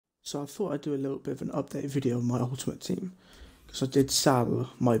So I thought I'd do a little bit of an update video on my Ultimate Team, because I did sell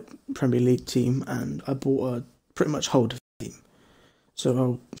my Premier League team and I bought a pretty much whole team. So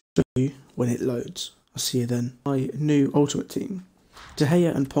I'll show you when it loads. I'll see you then. My new Ultimate Team. De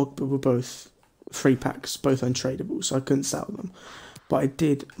Gea and Pogba were both free packs, both untradeable, so I couldn't sell them. But I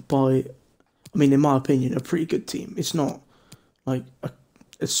did buy, I mean, in my opinion, a pretty good team. It's not like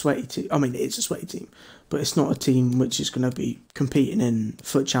a sweaty team. I mean, it's a sweaty team, but it's not a team which is going to be competing in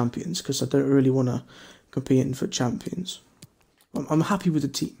FUT Champions, because I don't really want to compete in FUT Champions. I'm happy with the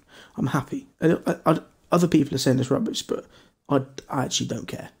team. I'm happy. Other people are saying it's rubbish, but I actually don't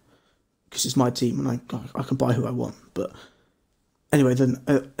care, because it's my team and I can buy who I want. But anyway, and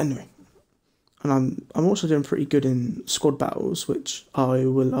I'm also doing pretty good in squad battles, which I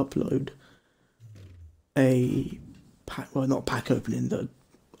will upload a pack. Well, not pack opening, the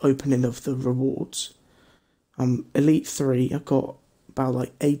opening of the rewards. Elite 3. I've got about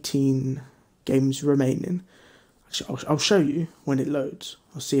like 18 games remaining. Actually, I'll show you when it loads.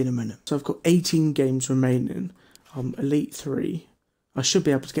 I'll see you in a minute. So I've got 18 games remaining. Elite 3. I should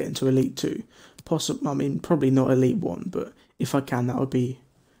be able to get into Elite 2. I mean, probably not Elite 1, but if I can, that would be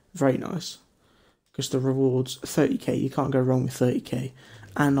very nice. Because the rewards, 30k, you can't go wrong with 30k.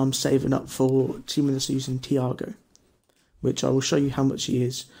 And I'm saving up for Team of the Season Thiago, which I will show you how much he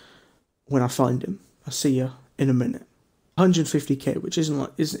is when I find him. I'll see you in a minute. 150k, which isn't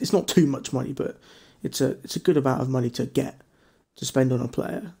like, it's not too much money, but it's a good amount of money to spend on a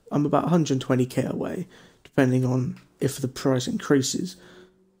player. I'm about 120k away, depending on if the price increases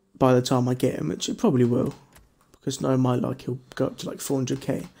by the time I get him, which it probably will, because knowing my luck, he'll go up to like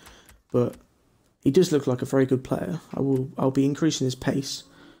 400k. But he does look like a very good player. I'll be increasing his pace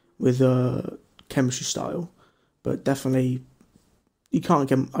with chemistry style, but definitely you can't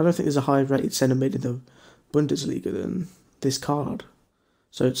get. I don't think there's a higher rated centre mid in the Bundesliga than this card,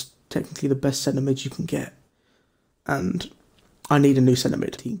 so it's technically the best centre mid you can get. And I need a new centre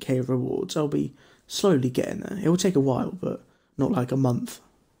mid. 18k rewards. I'll be slowly getting there. It will take a while, but not like a month.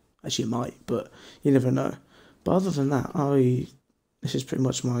 Actually, it might, but you never know. But other than that, this is pretty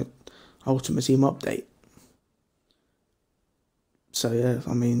much my Ultimate Team update. So yeah,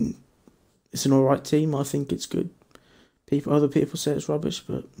 I mean, it's an alright team. I think it's good. Other people say it's rubbish,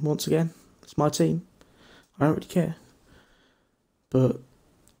 but once again, it's my team. I don't really care. But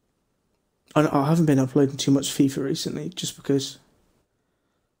I haven't been uploading too much FIFA recently, just because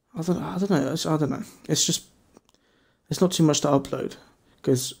I don't know. It's not too much to upload,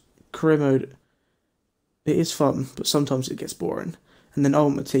 because career mode, it is fun, but sometimes it gets boring. And then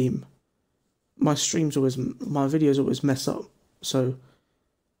Ultimate Team, my videos always mess up. So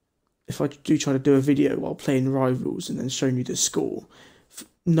if I do try to do a video while playing Rivals and then showing you the score,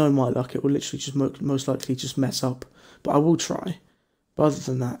 no my luck, it will literally just most likely just mess up. But I will try. But other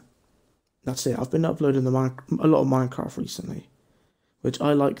than that, that's it. I've been uploading a lot of Minecraft recently, which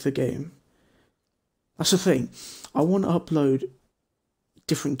I like the game. That's the thing. I want to upload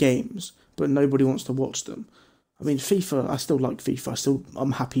different games, but nobody wants to watch them. I mean, FIFA, I still like FIFA.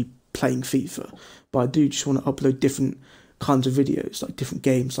 I'm happy playing FIFA, but I do just want to upload different kinds of videos, like different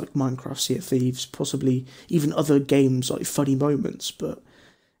games, like Minecraft, Sea of Thieves, possibly even other games like Funny Moments. But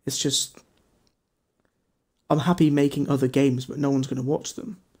it's just, I'm happy making other games, but no one's going to watch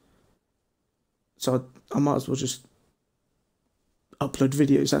them. So I might as well just upload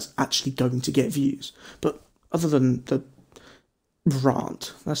videos that's actually going to get views. But other than the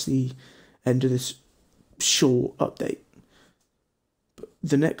rant, that's the end of this short update. But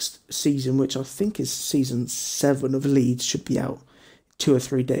the next season, which I think is season 7 of Leeds, should be out 2 or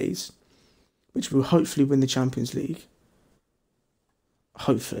 3 days, which will hopefully win the Champions League.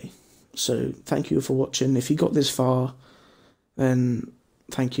 Hopefully. So thank you for watching. If you got this far, then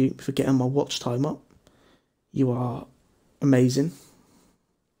thank you for getting my watch time up. You are amazing.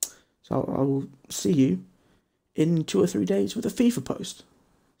 So I will see you in 2 or 3 days with a FIFA post.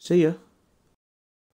 See ya.